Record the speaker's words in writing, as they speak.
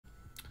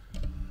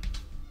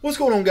What's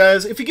going on,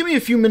 guys? If you give me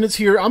a few minutes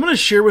here, I'm going to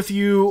share with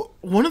you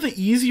one of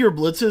the easier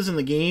blitzes in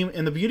the game.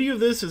 And the beauty of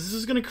this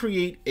is going to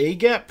create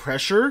A-gap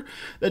pressure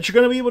that you're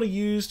going to be able to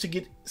use to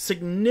get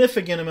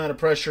significant amount of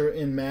pressure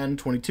in Madden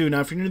 22.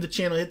 Now, if you're new to the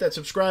channel, hit that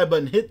subscribe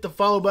button, hit the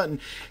follow button,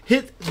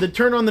 hit the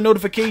turn on the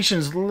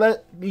notifications.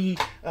 Let me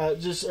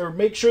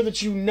make sure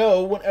that you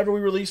know whenever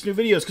we release new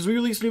videos, because we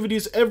release new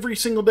videos every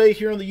single day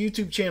here on the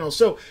YouTube channel.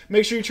 So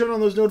make sure you turn on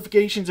those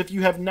notifications if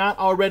you have not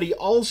already.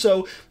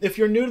 Also, if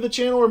you're new to the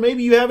channel, or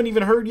maybe you haven't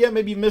even heard yet,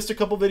 maybe you missed a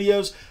couple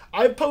videos,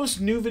 I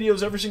post new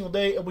videos every single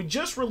day, and we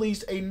just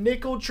released a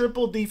nickel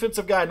triple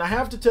defensive guide. And I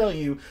have to tell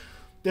you,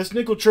 this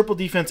nickel triple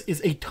defense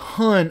is a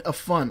ton of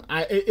fun.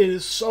 It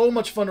is so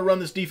much fun to run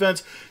this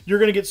defense. You're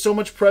going to get so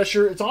much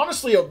pressure. It's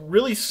honestly a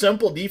really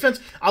simple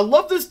defense. I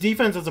love this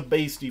defense as a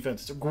base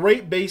defense. It's a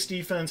great base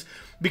defense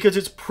because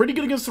it's pretty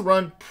good against the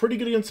run, pretty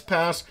good against the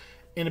pass,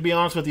 and to be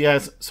honest with you, it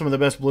has some of the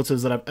best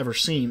blitzes that I've ever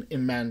seen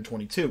in Madden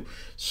 22.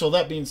 So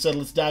that being said,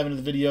 let's dive into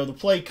the video. The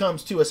play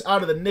comes to us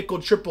out of the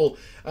nickel triple,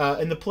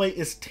 and the play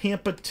is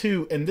Tampa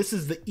 2, and this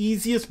is the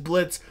easiest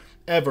blitz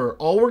ever.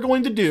 All we're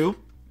going to do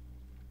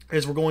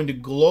is we're going to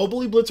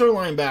globally blitz our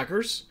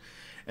linebackers,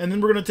 and then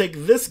we're going to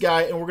take this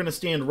guy and we're going to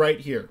stand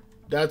right here.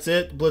 That's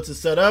it. Blitz is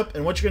set up,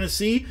 and what you're going to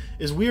see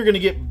is we are going to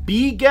get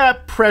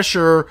B-gap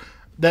pressure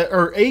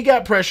or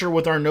A-gap pressure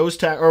with our nose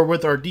tackle, or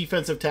with our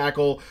defensive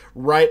tackle,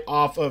 right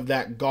off of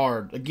that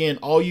guard. Again,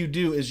 all you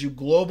do is you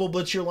global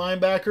blitz your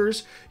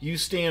linebackers, you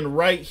stand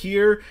right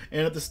here,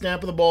 and at the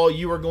snap of the ball,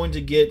 you are going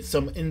to get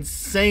some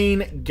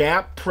insane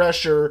gap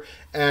pressure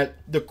at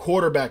the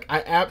quarterback.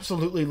 I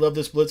absolutely love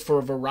this blitz for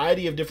a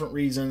variety of different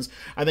reasons.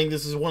 I think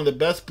this is one of the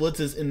best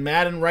blitzes in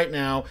Madden right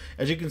now.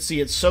 As you can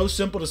see, it's so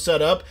simple to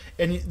set up,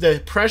 and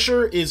the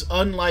pressure is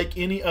unlike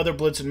any other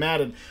blitz in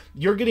Madden.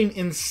 You're getting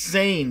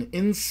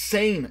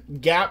insane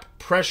gap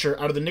pressure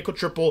out of the nickel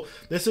triple.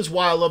 This is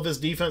why I love this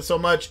defense so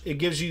much. It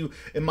gives you,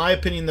 in my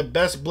opinion, the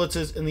best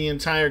blitzes in the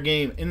entire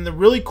game. And the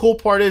really cool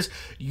part is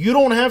you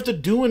don't have to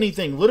do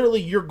anything.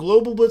 Literally, you're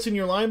global blitzing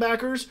your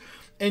linebackers,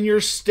 and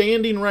you're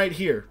standing right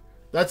here.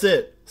 That's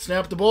it.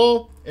 Snap the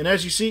ball, and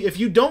as you see, if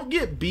you don't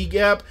get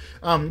B-gap,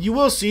 you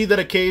will see that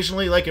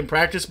occasionally, like in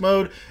practice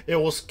mode, it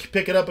will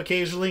pick it up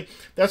occasionally.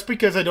 That's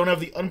because I don't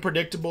have the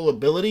unpredictable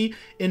ability.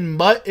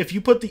 If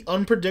you put the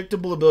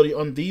unpredictable ability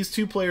on these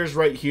two players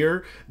right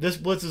here, this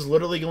blitz is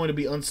literally going to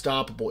be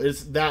unstoppable.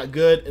 It's that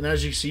good, and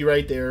as you see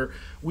right there,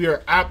 we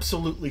are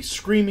absolutely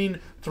screaming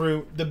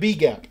through the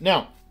B-gap.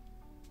 Now,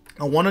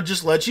 I want to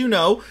just let you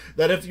know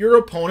that if your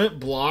opponent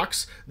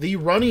blocks the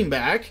running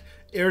back,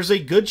 there's a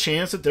good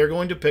chance that they're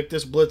going to pick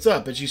this blitz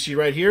up. As you see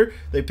right here,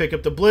 they pick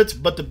up the blitz,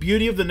 but the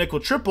beauty of the nickel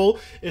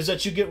triple is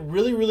that you get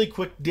really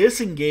quick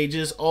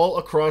disengages all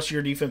across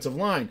your defensive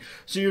line.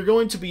 So you're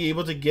going to be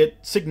able to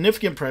get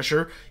significant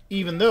pressure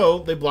even though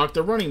they block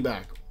their running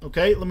back.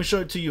 Okay, let me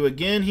show it to you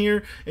again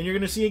here, and you're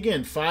going to see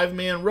again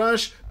 5-man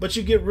rush, but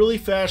you get really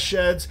fast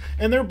sheds,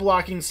 and they're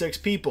blocking 6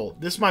 people.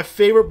 This is my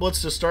favorite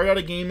blitz to start out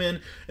a game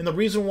in, and the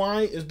reason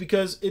why is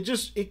because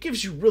it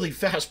gives you really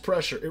fast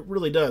pressure. It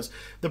really does.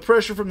 The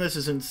pressure from this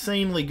is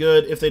insanely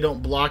good. If they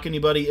don't block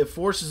anybody, it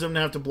forces them to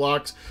have to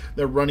block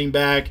their running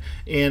back,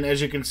 and as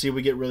you can see,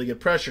 we get really good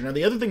pressure. Now,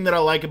 the other thing that I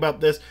like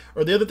about this,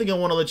 or the other thing I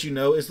want to let you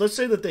know, is let's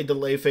say that they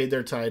delay fade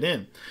their tight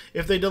end.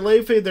 If they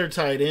delay fade their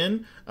tight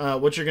end,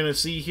 what you're going to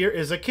see here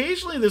is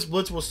occasionally this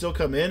blitz will still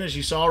come in, as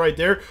you saw right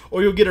there,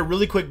 or you'll get a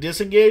really quick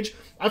disengage.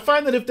 I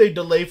find that if they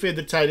delay fade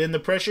the tight end, the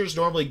pressure is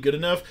normally good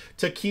enough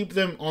to keep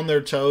them on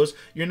their toes.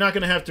 You're not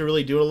going to have to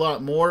really do a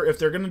lot more. If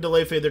they're going to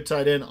delay fade their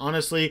tight end,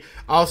 honestly,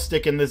 I'll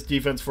stick in this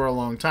defense for a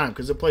long time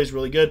because it plays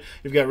really good.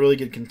 You've got really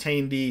good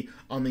contain D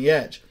on the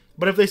edge.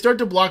 But if they start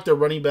to block their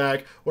running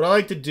back, what I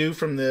like to do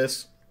from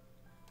this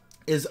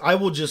is I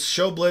will just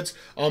show blitz.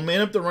 I'll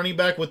man up the running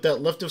back with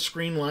that left of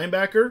screen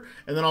linebacker,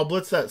 and then I'll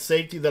blitz that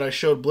safety that I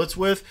showed blitz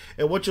with.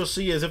 And what you'll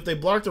see is if they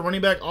block the running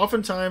back,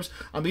 oftentimes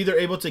I'm either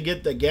able to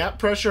get the gap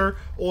pressure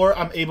or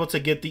I'm able to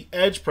get the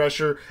edge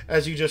pressure,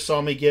 as you just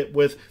saw me get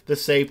with the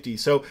safety.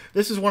 So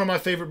this is one of my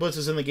favorite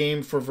blitzes in the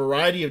game for a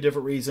variety of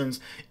different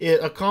reasons.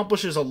 It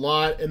accomplishes a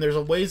lot, and there's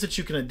ways that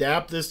you can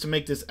adapt this to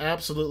make this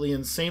absolutely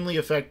insanely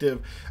effective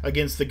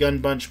against the gun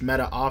bunch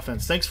meta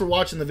offense. Thanks for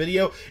watching the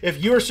video.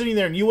 If you are sitting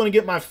there and you want to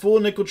get my full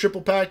nickel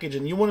triple package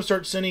and you want to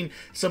start sending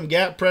some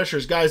gap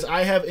pressures, guys,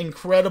 I have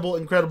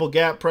incredible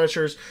gap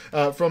pressures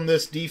from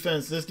this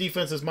defense. This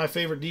defense is my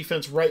favorite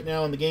defense right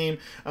now in the game,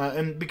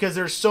 and because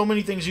there's so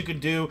many things you can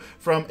do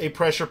from a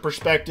pressure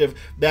perspective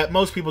that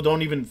most people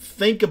don't even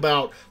think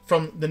about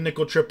from the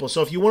nickel triple.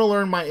 So if you want to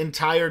learn my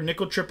entire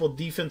nickel triple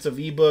defensive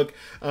ebook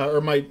or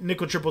my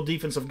nickel triple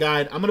defensive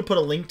guide, I'm going to put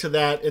a link to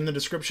that in the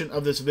description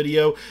of this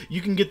video.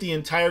 You can get the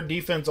entire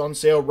defense on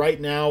sale right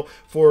now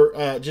for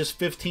just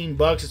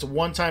 $15. It's a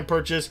one-time one-time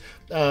purchase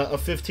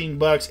of 15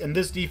 bucks, and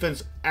this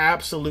defense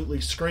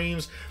absolutely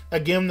screams.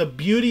 Again, the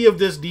beauty of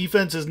this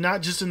defense is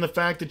not just in the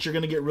fact that you're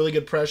going to get really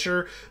good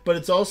pressure, but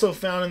it's also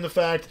found in the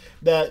fact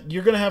that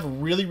you're going to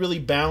have really, really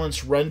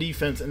balanced run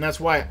defense, and that's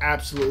why I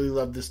absolutely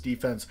love this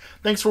defense.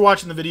 Thanks for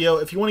watching the video.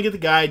 If you want to get the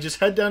guide, just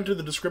head down to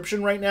the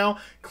description right now,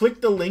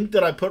 click the link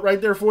that I put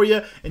right there for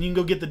you, and you can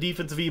go get the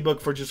defensive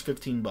ebook for just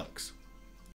 15 bucks.